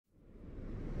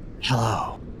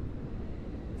Hello,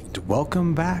 and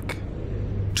welcome back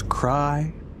to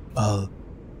Cry of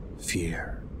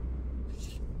Fear.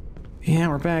 Yeah,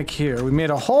 we're back here. We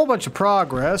made a whole bunch of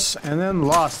progress and then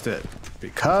lost it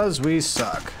because we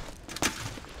suck.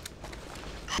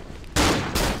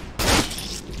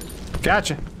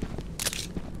 Gotcha.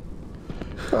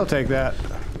 I'll take that.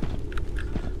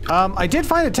 I did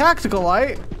find a tactical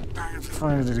light. I have to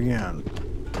find it again.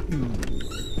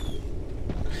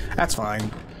 That's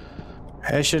fine.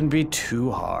 It shouldn't be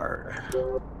too hard.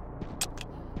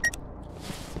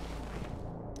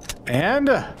 And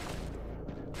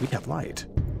we have light.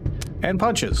 And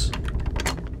punches.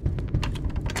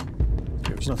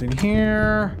 There's nothing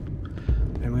here.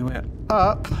 And we went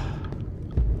up. I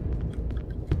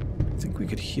think we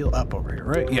could heal up over here,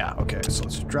 right? Yeah, okay. So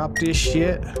let's drop this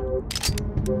shit.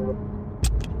 We're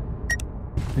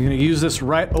gonna use this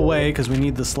right away because we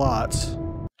need the slots.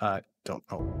 Don't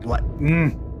know what.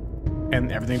 And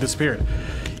everything disappeared.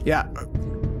 Yeah.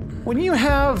 When you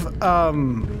have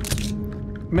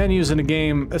menus in a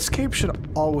game, escape should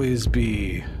always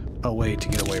be a way to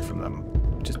get away from them.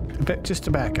 Just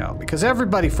to back out, because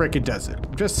everybody frickin' does it.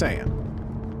 I'm just saying.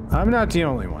 I'm not the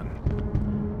only one.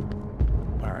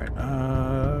 All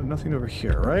right. Nothing over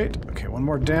here, right? Okay, one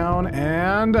more down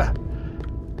and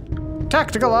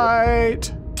tactical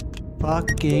light.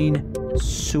 Fucking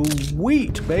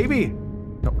sweet, baby.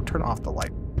 No, turn off the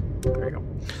light. There you go.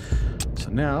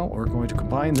 So now we're going to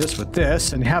combine this with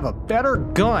this and have a better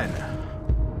gun.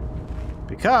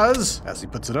 Because, as he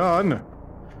puts it on,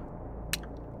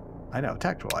 I now have a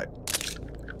tactical light.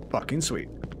 Fucking sweet.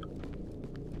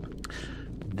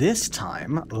 This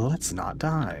time, let's not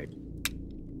die.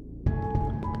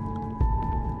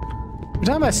 Every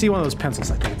time I see one of those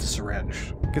pencils, I think it's a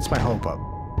syringe. Gets my hopes up.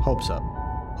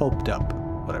 Hoped up.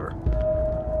 Whatever.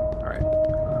 Alright.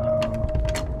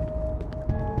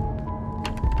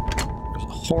 There's a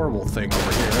horrible thing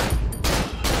over here.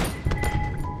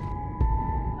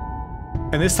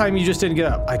 And this time you just didn't get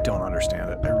up. I don't understand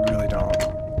it. I really don't.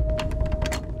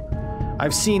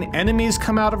 I've seen enemies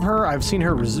come out of her. I've seen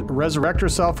her resurrect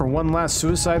herself for one last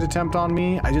suicide attempt on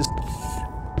me.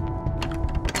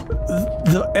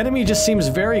 The enemy just seems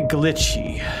very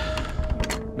glitchy.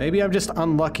 Maybe I'm just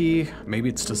unlucky. Maybe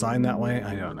it's designed that way.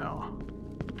 I don't know.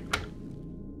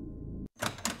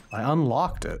 I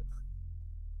unlocked it.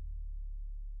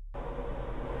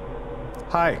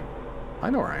 Hi. I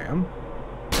know where I am.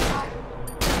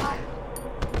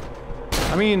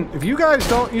 I mean, if you guys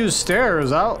don't use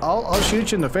stairs, I'll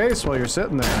shoot you in the face while you're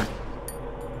sitting there.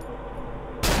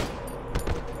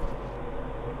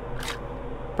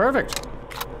 Perfect.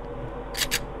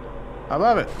 I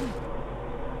love it.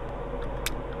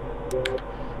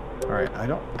 Alright, I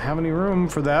don't have any room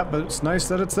for that, but it's nice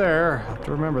that it's there. I have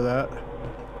to remember that.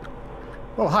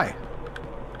 Oh, hi.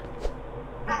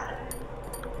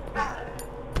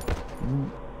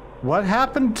 What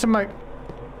happened to my...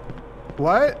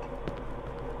 What?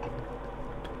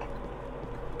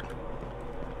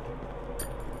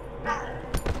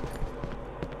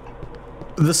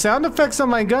 The sound effects on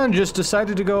my gun just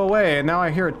decided to go away, and now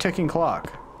I hear a ticking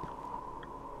clock.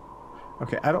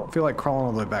 Okay, I don't feel like crawling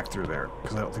all the way back through there,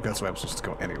 because I don't think that's the way I'm supposed to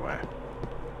go anyway.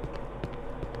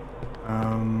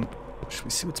 Should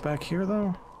we see what's back here,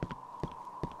 though?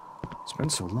 It's been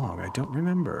so long, I don't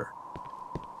remember.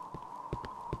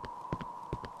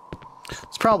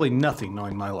 It's probably nothing,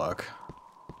 knowing my luck.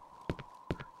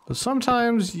 But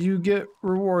sometimes you get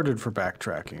rewarded for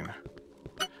backtracking.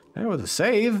 Anyway, the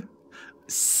save.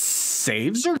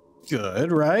 Saves are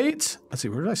good, right? Let's see,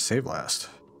 where did I save last?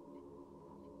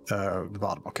 The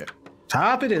bottom, okay.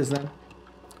 Top it is, then.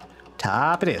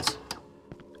 Top it is.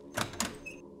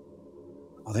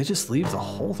 Oh, they just leave the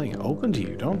whole thing open to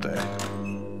you, don't they?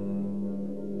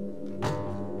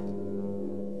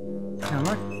 Yeah, I'm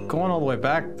not going all the way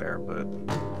back there, but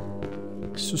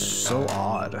it's just so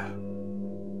odd.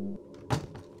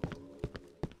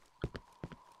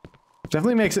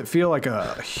 Definitely makes it feel like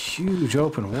a huge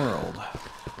open world.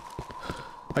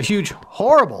 A huge,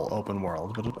 horrible open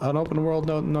world, but an open world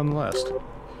nonetheless.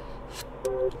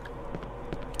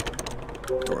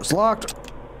 Door's locked.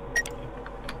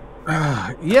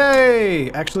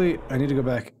 Yay! Actually, I need to go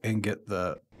back and get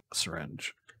the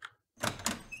syringe.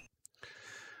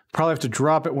 Probably have to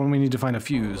drop it when we need to find a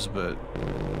fuse, but...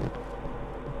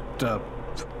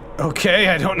 okay,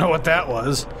 I don't know what that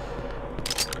was.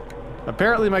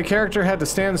 Apparently my character had to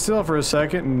stand still for a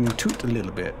second and toot a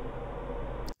little bit.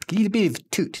 A little bit of a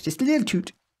toot. Just a little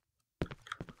toot.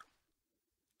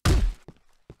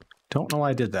 Don't know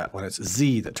why I did that when it's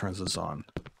Z that turns this on.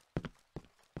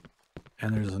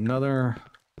 And there's another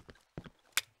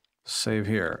Save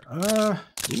here.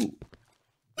 Ooh.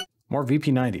 More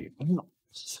VP90.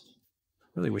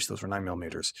 Really wish those were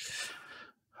 9mm.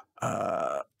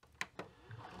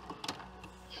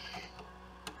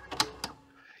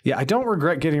 Yeah, I don't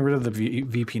regret getting rid of the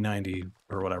VP90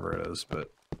 or whatever it is, but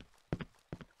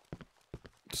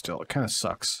still, it kind of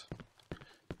sucks.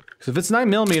 Because if it's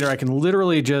 9mm, I can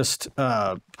literally just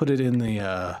put it in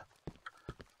the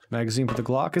magazine for the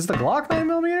Glock. Is the Glock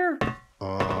 9mm?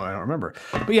 Oh, I don't remember.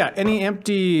 But yeah, any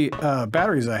empty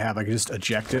batteries I have, I can just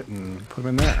eject it and put them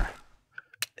in there.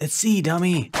 Let's see,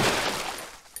 dummy.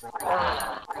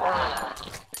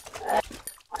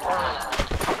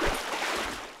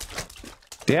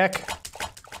 Dick.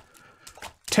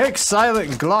 Take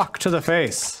silent Glock to the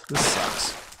face. This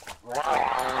sucks.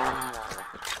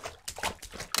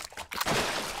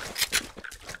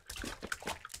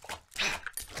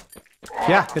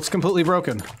 Yeah, it's completely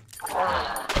broken.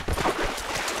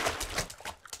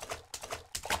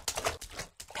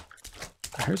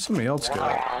 I heard somebody else go.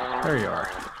 There you are.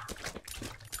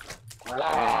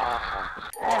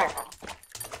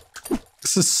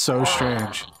 This is so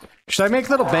strange. Should I make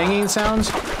little banging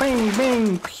sounds? Bang,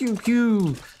 bang, pew,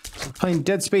 pew. So I'm playing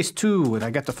Dead Space 2 and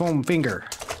I got the foam finger.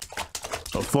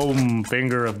 The foam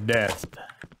finger of death.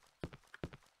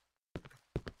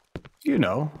 You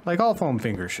know, like all foam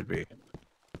fingers should be.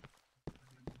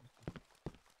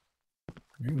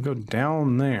 We can go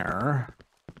down there.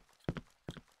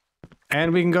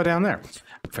 And we can go down there.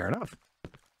 Fair enough.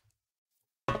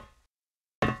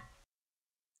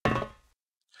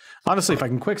 Honestly, if I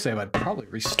can quick save, I'd probably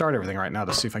restart everything right now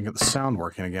to see if I can get the sound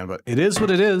working again, but it is what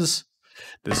it is.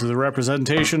 This is a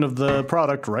representation of the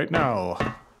product right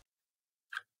now.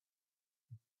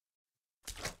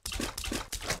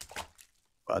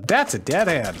 That's a dead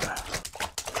end.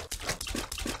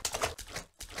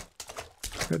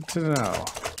 Good to know.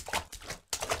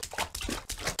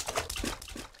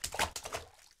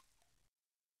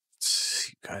 Let's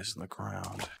see you guys in the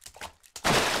ground.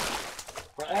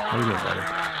 How you doing, buddy?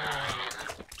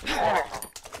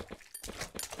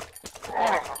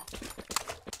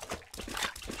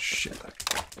 Shit.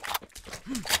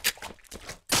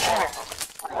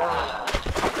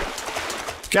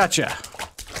 Gotcha.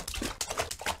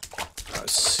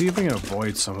 Let's see if we can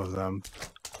avoid some of them.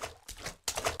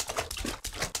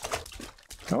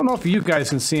 I don't know if you guys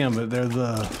can see them, but they're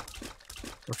the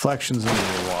reflections into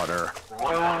the water.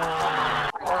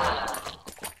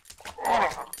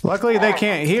 Luckily they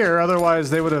can't hear, otherwise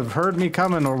they would have heard me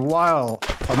coming a mile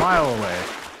away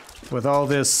with all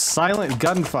this silent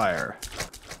gunfire.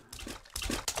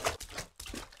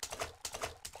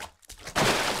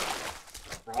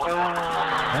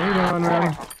 How you doing,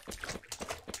 man?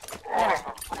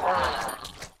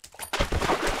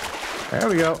 There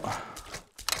we go.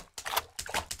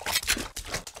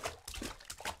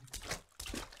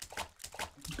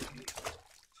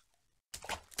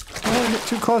 Don't get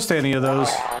too close to any of those.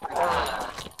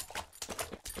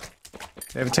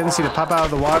 They have a tendency to pop out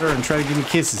of the water and try to give me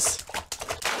kisses.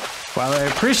 While I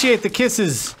appreciate the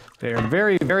kisses, they are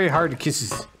very, very hard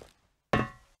kisses. I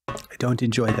don't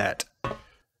enjoy that.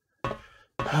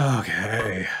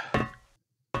 Okay.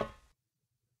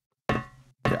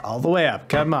 Get all the way up.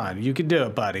 Come on. You can do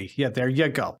it, buddy. Yeah, there you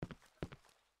go.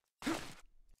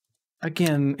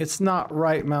 Again, it's not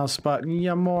right mouse button,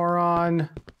 you moron.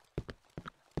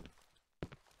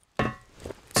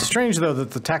 It's strange, though,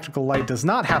 that the tactical light does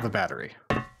not have a battery.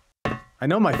 I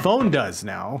know my phone does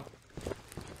now.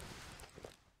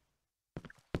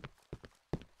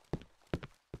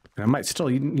 And I might still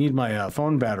need my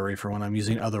phone battery for when I'm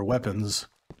using other weapons.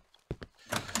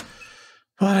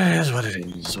 But it is what it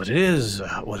is, what it is,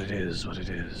 what it is, what it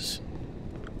is.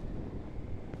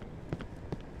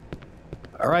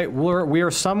 Alright, we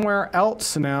are somewhere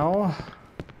else now.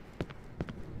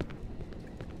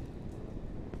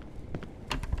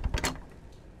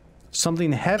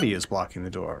 Something heavy is blocking the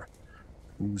door.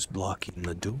 Who's blocking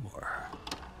the door?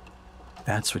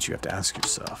 That's what you have to ask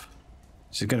yourself.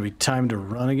 Is it going to be time to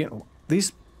run again?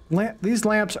 These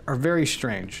lamps are very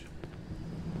strange.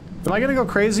 Am I going to go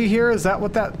crazy here? Is that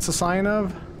what that's a sign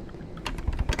of?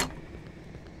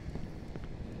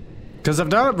 Because I've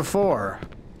done it before.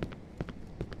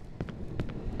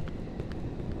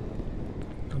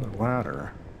 Another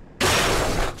ladder.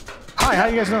 Hi, how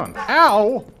you guys doing?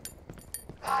 Ow!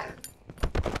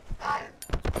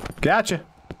 Gotcha.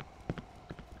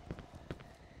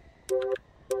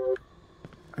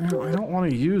 I don't want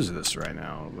to use this right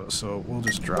now, so we'll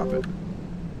just drop it.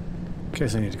 In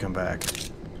case I need to come back.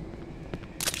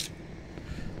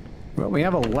 Well, we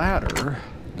have a ladder.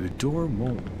 The door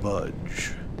won't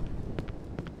budge.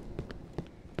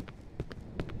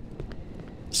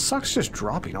 Sucks just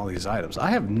dropping all these items.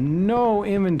 I have no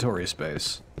inventory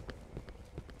space.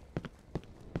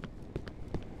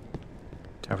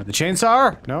 Time for the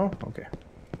chainsaw? No? Okay.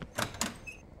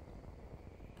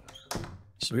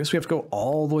 So I guess we have to go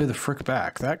all the way the frick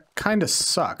back. That kind of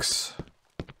sucks.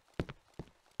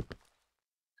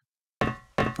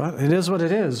 But it is what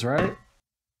it is, right?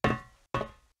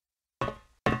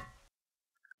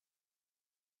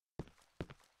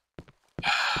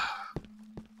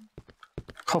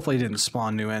 Hopefully it didn't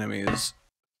spawn new enemies.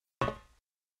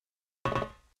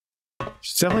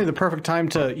 It's definitely the perfect time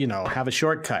to, you know, have a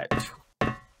shortcut.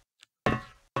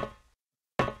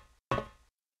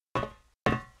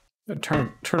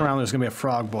 Turn around, there's gonna be a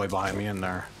frog boy behind me in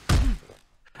there.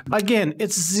 Again,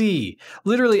 it's Z.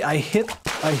 Literally, I hit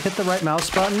the right mouse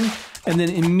button and then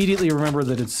immediately remember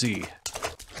that it's Z.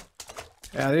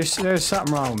 Yeah, there's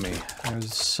something wrong with me.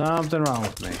 There's something wrong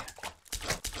with me.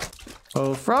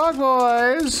 Oh, frog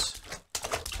boys!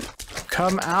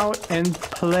 Come out and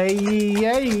play!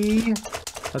 Yay!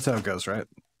 That's how it goes, right?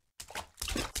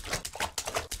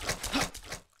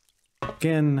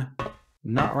 Again,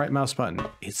 not right mouse button.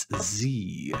 It's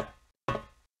Z.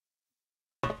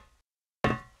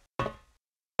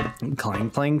 Clang,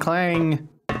 clang, clang.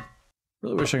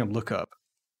 Really wish I could look up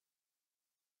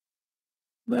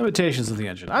limitations of the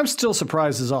engine. I'm still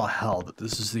surprised as all hell that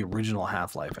this is the original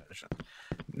Half-Life engine.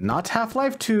 Not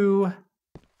Half-Life 2,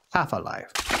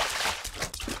 Half-a-Life.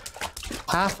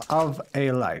 Half of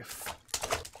a life.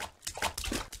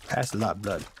 That's a lot of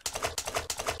blood.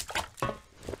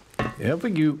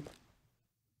 Helping you.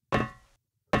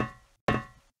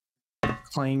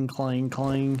 Clang, clang,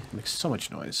 clang. Makes so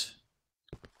much noise.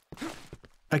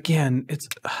 Again, it's...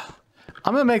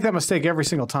 I'm gonna make that mistake every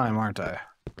single time, aren't I?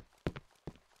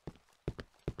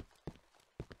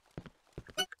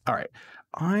 Alright.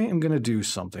 I am gonna do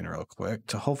something real quick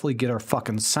to hopefully get our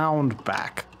fucking sound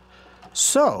back.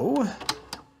 So...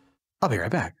 I'll be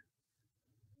right back.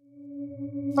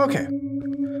 Okay.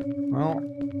 Well,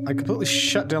 I completely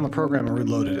shut down the program and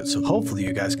reloaded it, so hopefully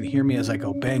you guys can hear me as I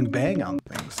go bang bang on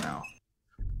things now.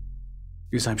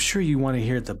 Because I'm sure you want to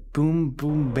hear the boom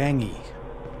boom bangy.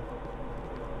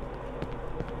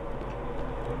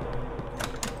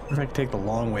 If I can take the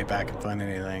long way back and find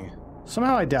anything.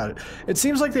 Somehow I doubt it. It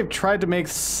seems like they've tried to make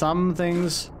some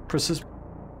things persistent.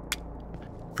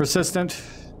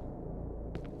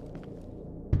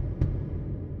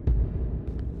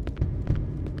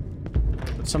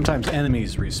 But sometimes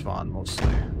enemies respawn,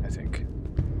 mostly, I think.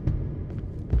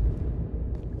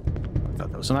 I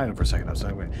thought that was an item for a second. I was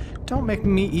like, wait, don't make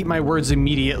me eat my words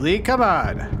immediately. Come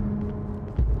on.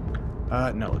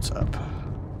 No, it's up.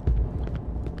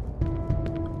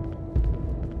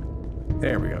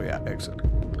 There we go, yeah, exit.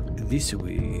 This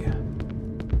way.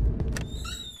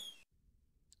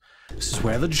 This is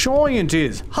where the giant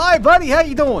is. Hi, buddy, how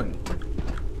you doing?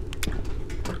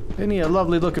 Isn't he a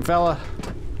lovely looking fella?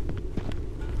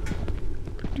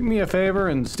 Do me a favor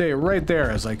and stay right there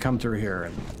as I come through here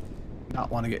and not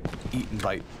want to get eaten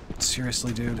by...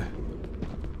 Seriously, dude?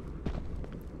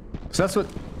 So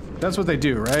that's what they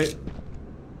do, right?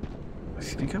 I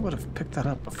think I would have picked that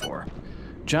up before.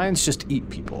 Giants just eat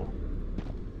people.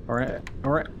 Or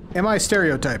am I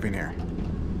stereotyping here?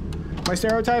 Am I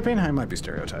stereotyping? I might be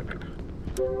stereotyping.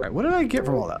 Alright, what did I get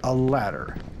from all that? A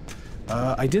ladder.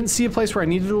 I didn't see a place where I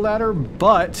needed a ladder,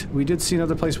 but we did see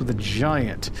another place with a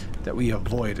giant that we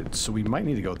avoided, so we might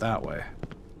need to go that way.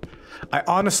 I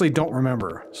honestly don't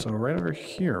remember. So right over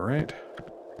here, right?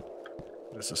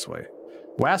 What is this way?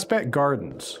 Waspat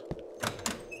Gardens. I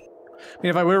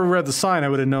mean, if I would have read the sign, I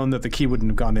would have known that the key wouldn't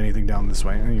have gone to anything down this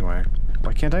way. Anyway,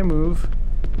 why can't I move?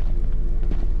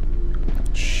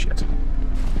 Shit.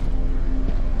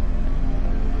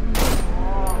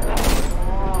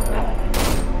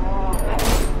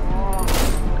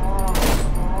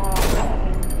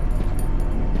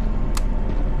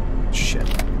 Shit.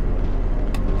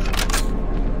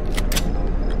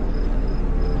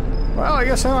 Well, I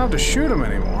guess I don't have to shoot him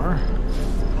anymore.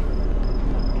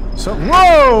 So,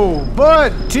 whoa!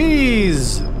 But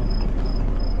tease!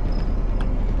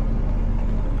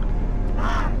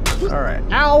 Alright.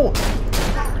 Ow!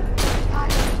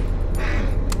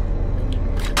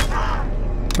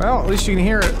 Well, at least you can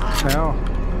hear it now.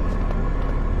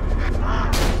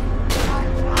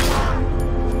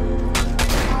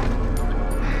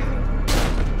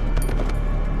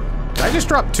 Did I just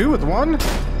drop two with one?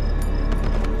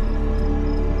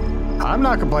 I'm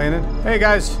not complaining. Hey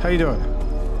guys, how you doing?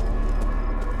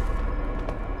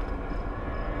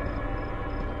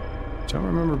 Don't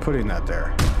remember putting that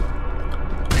there.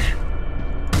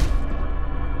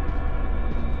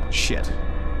 Shit.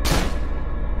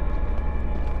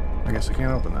 I guess I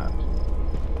can't open that.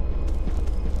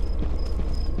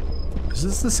 Is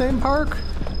this the same park?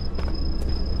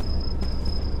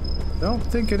 I don't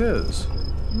think it is.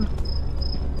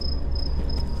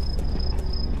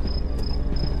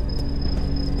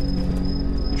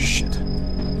 Shit.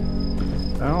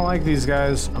 I don't like these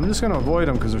guys. I'm just gonna avoid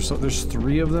them because there's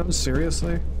 3 of them.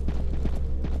 Seriously?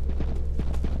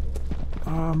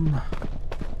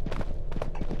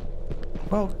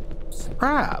 Well,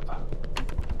 crap.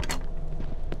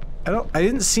 I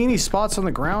didn't see any spots on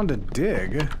the ground to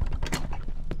dig. I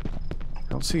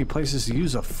don't see any places to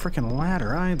use a freaking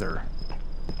ladder either.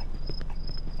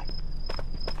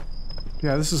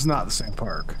 Yeah, this is not the same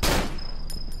park.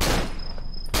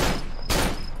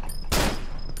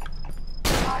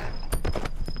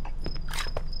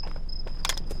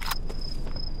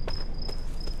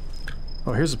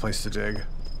 Oh, here's a place to dig.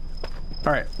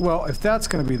 Alright, well, if that's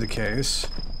gonna be the case...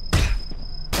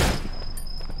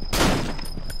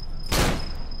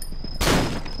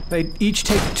 They each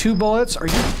take 2 bullets? Are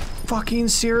you fucking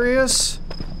serious?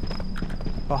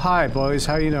 Oh, hi, boys.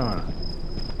 How you doing?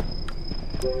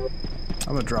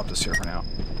 I'm gonna drop this here for now.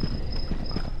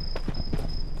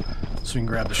 So we can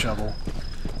grab the shovel.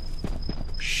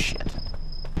 Shit.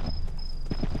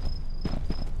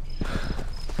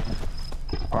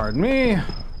 Pardon me.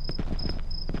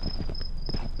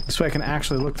 This way I can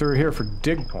actually look through here for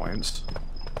dig points.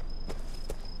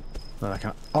 Then I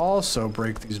can also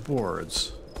break these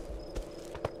boards.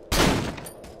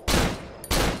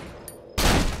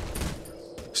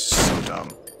 So dumb.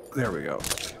 There we go.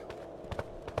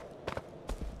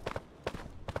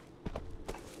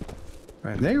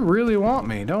 Right, they really want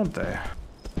me, don't they?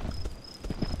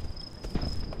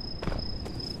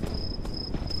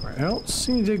 Right, I don't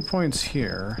see any dig points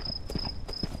here.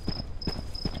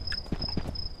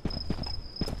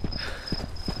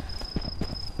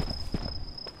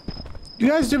 You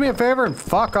guys do me a favor and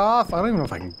fuck off? I don't even know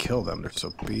if I can kill them. They're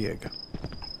so big.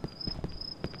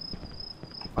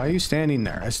 Why are you standing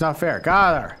there? It's not fair. Get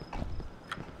out of there.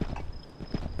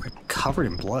 I'm covered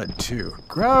in blood, too.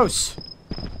 Gross!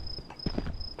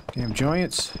 Damn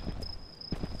joints.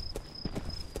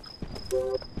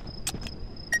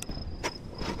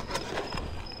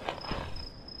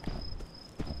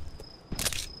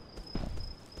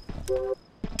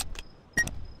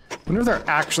 I wonder if they're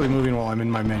actually moving while I'm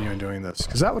in my menu and doing this,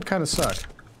 because that would kind of suck.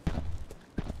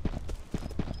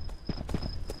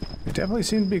 They definitely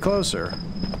seem to be closer.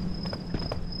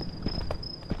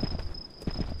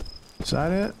 Is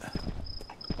that it?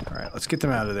 Alright, let's get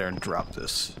them out of there and drop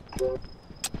this.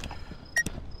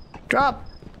 Drop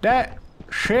that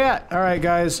shit! Alright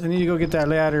guys, I need to go get that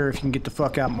ladder. If you can get the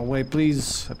fuck out of my way,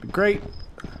 please. That'd be great.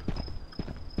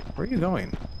 Where are you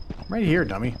going? Right here,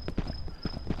 dummy.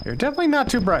 You're definitely not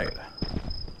too bright.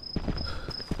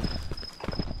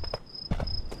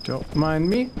 Don't mind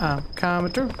me, I'm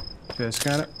coming through. Just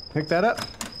gotta pick that up,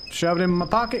 shove it in my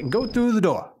pocket, and go through the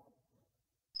door.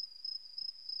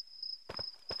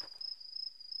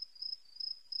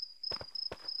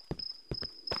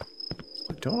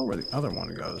 I don't know where the other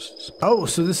one goes. Oh,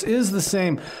 so this is the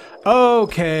same.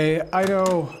 Okay, I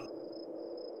know.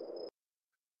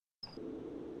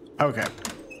 Okay.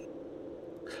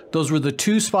 Those were the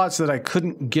 2 spots that I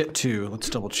couldn't get to. Let's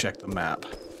double check the map.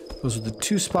 Those are the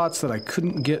 2 spots that I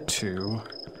couldn't get to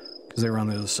because they were on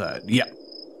the other side. Yeah.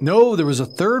 No, there was a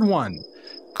 3rd one.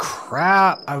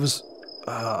 Crap. I was...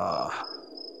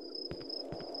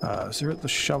 is there the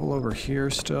shovel over here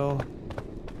still?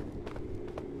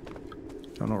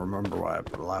 I don't remember why I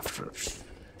left it.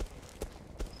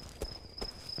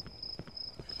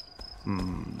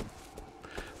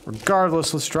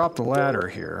 Regardless, let's drop the ladder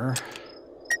here.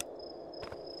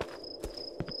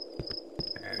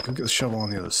 Go get the shovel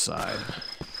on the other side.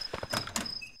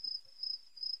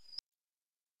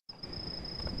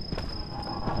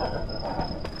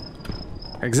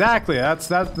 Exactly. That's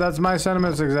my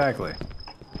sentiments exactly.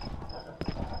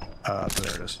 So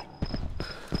there it is.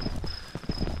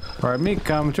 Pardon me.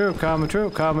 Coming true. Coming true.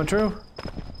 Coming true.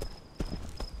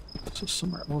 So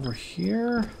somewhere over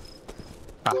here.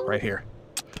 Ah, right here.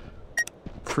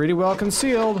 Pretty well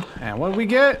concealed. And what do we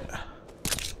get?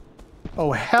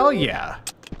 Oh hell yeah.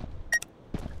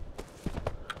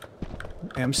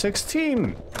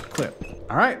 M16 clip.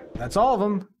 Alright, that's all of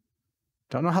them.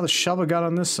 Don't know how the shovel got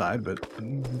on this side, but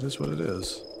it is what it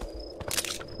is.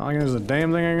 Not like there's a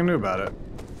damn thing I can do about it.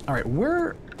 Alright,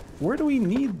 where do we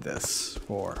need this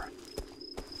for?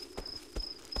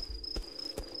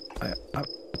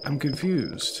 I'm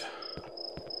confused.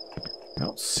 I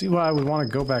don't see why I would want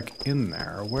to go back in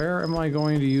there. Where am I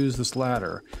going to use this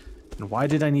ladder? And why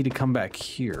did I need to come back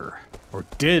here? Or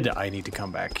did I need to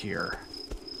come back here?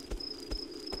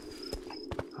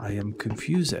 I am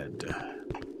confused.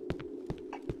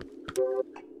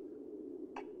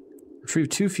 Retrieve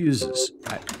 2 fuses.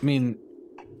 I mean,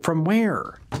 from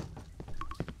where?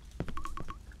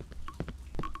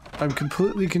 I'm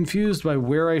completely confused by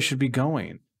where I should be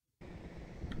going.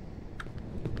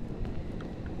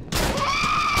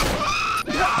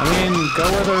 I mean, go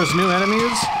where there's new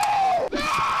enemies?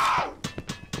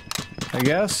 I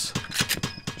guess?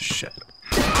 Shit.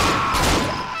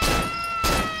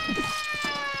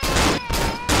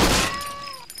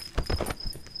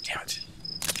 Damn it.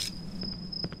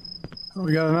 Well,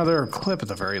 we got another clip at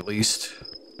the very least.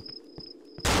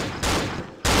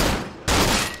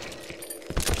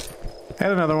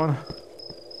 And another one.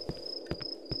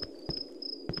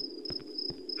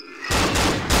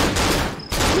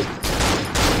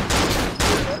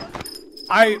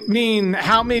 I mean,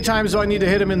 how many times do I need to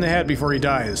hit him in the head before he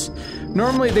dies?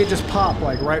 Normally they just pop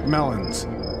like ripe melons.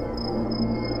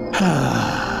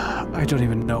 I don't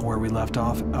even know where we left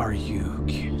off. Are you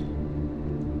kidding?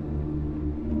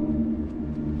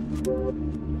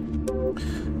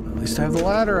 At least I have the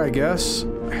ladder, I guess.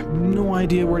 I have no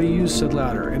idea where to use said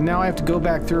ladder. And now I have to go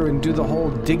back through and do the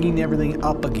whole digging everything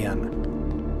up again.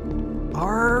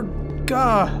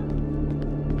 Argah!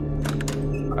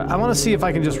 I want to see if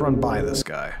I can just run by this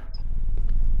guy.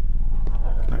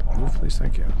 Can I move, please?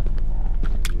 Thank you.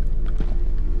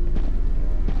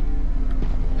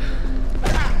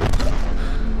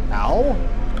 Ow!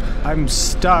 I'm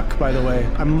stuck, by the way.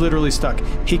 I'm literally stuck.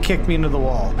 He kicked me into the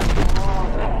wall.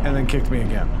 And then kicked me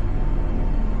again.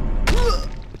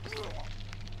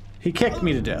 He kicked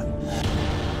me to death.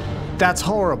 That's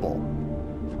horrible.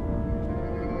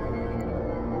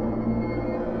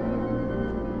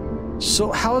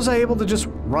 So how was I able to just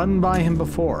run by him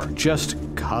before? Just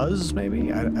cuz,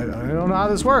 maybe? I don't know how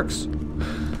this works.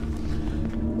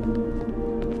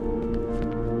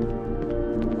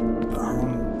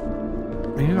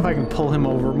 Maybe if I can pull him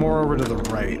over, more over to the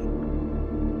right.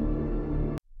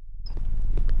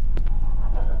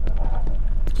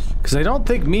 Because I don't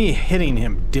think me hitting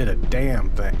him did a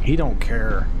damn thing. He don't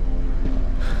care.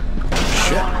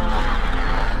 Shit.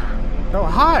 Oh,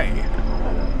 hi!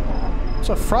 What's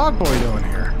a frog boy doing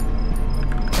here?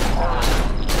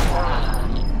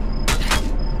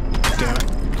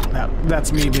 Damn it.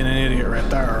 That's me being an idiot right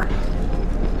there.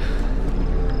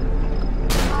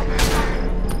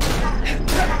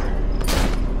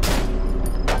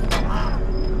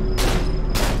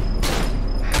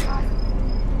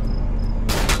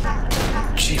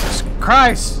 Jesus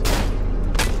Christ!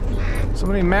 So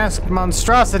many masked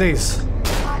monstrosities.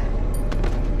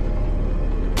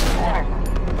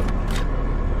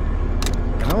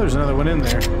 Oh, there's another one in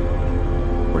there.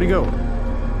 Where'd he go?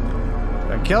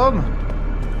 Did I kill him?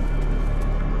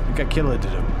 I think I killed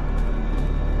him.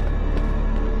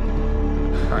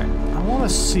 Alright, I want to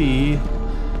see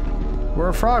where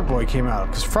a frog boy came out,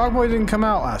 because frog boy didn't come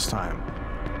out last time.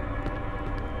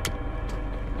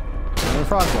 Another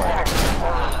frog boy.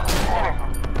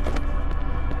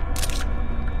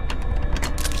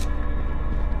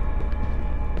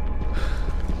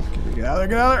 Get out of there,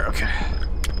 get out of there. Okay.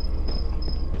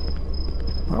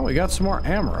 Well, we got some more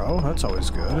ammo. That's always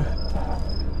good.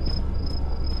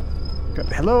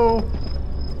 Hello?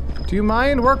 Do you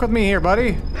mind? Work with me here,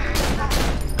 buddy.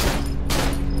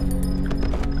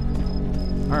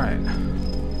 Alright.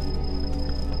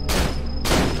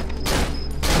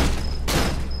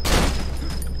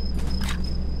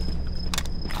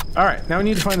 Alright, now we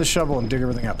need to find the shovel and dig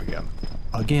everything up again.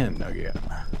 Again.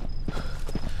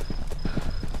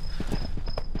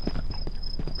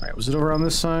 Alright, was it over on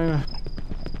this side?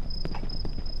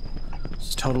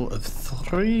 Total of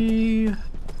 3.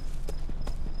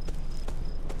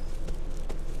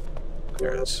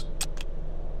 There it is.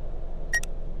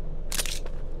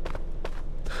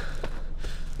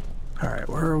 Alright,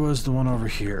 where was the one over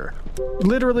here?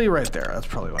 Literally right there. That's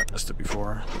probably why I missed it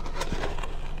before.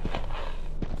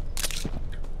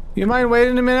 You mind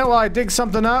waiting a minute while I dig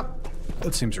something up?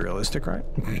 That seems realistic, right?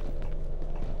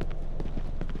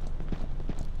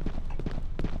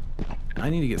 I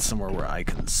need to get somewhere where I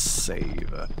can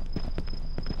save.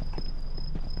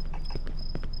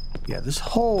 Yeah, this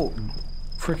whole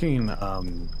freaking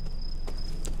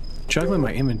juggling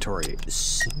my inventory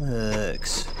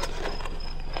sucks.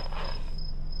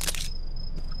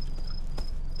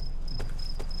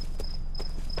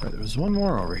 Right, there was one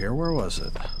more over here. Where was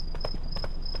it?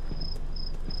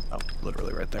 Oh,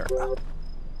 literally right there.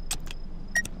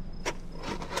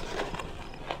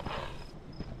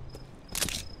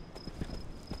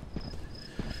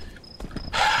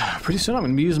 Pretty soon I'm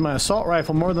going to be using my assault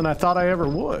rifle more than I thought I ever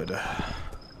would.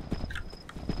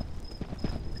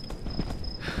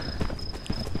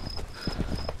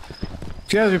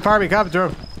 Excuse me, pardon me, copy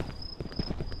through.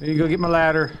 There you go, get my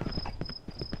ladder.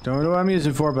 Don't know what I'm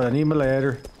using for, but I need my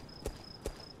ladder.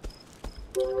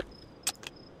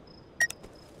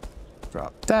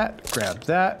 Drop that, grab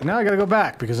that. Now I gotta go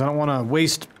back because I don't want to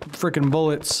waste freaking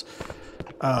bullets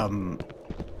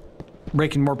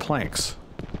breaking more planks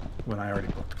when I already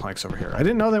put the planks over here. I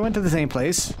didn't know they went to the same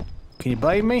place. Can you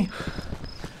blame me?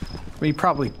 Well, you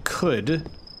probably could,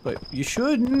 but you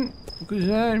shouldn't because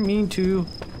I didn't mean to.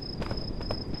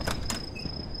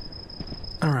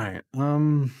 Alright,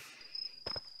 it'd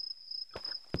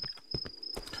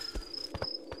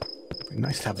be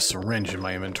nice to have a syringe in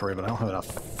my inventory, but I don't have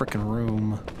enough frickin'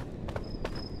 room.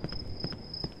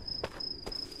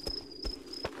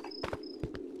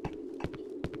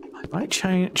 I might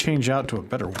change out to a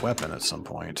better weapon at some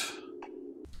point.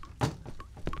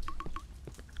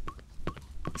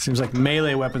 Seems like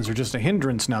melee weapons are just a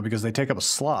hindrance now because they take up a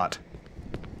slot.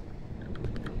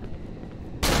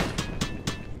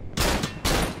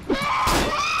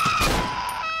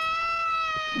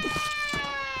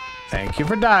 Thank you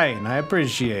for dying. I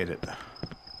appreciate it.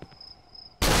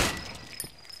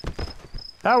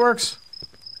 That works.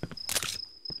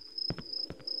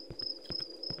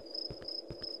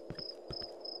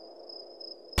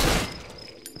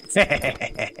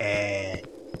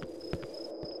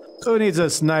 Who needs a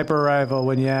sniper rifle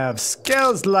when you have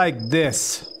skills like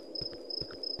this?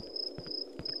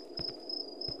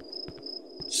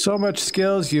 So much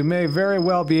skills you may very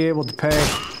well be able to pay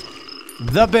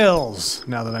the bills,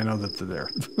 now that I know that they're there.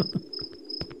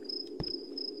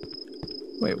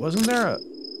 Wait, wasn't there a...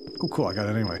 Oh, cool, I got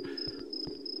it anyway.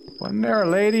 Wasn't there a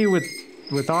lady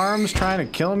with arms trying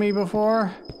to kill me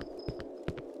before?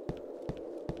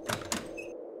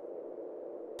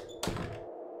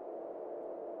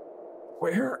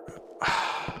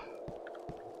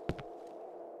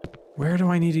 Where do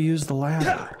I need to use the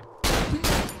ladder?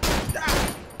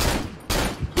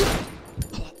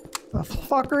 The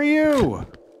fuck are you?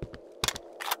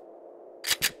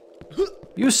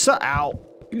 You suck. Ow.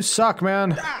 You suck,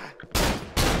 man.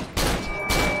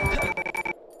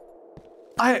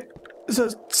 It's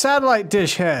a satellite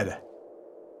dish head.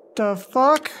 The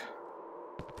fuck?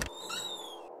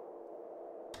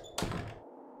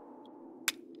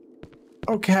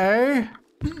 Okay.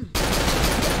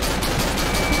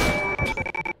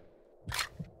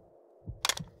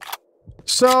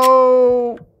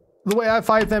 So, the way I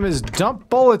fight them is dump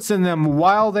bullets in them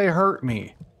while they hurt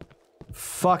me.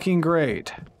 Fucking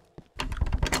great.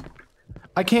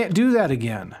 I can't do that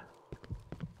again.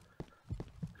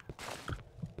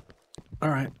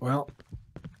 Alright, well.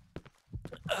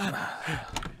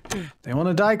 They want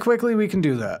to die quickly, we can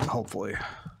do that, hopefully.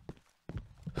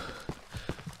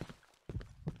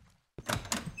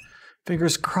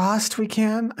 Fingers crossed we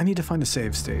can. I need to find a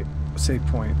save state. A save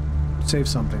point. Save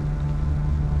something.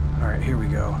 Alright, here we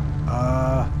go.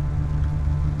 I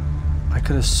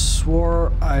could have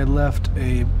swore I left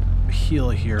a heal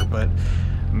here, but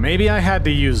maybe I had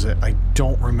to use it. I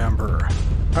don't remember.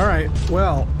 Alright,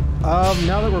 well,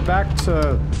 now that we're back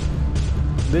to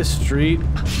this street,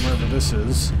 wherever this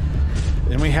is,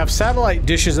 and we have satellite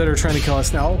dishes that are trying to kill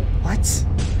us now. What?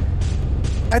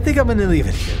 I think I'm gonna leave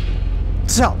it here.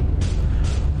 So,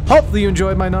 hopefully you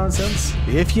enjoyed my nonsense.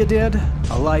 If you did,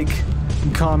 a like,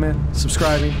 comment,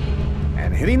 subscribing,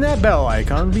 and hitting that bell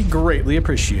icon would be greatly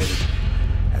appreciated.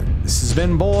 And this has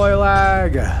been Boy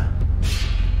Lag,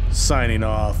 signing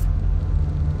off.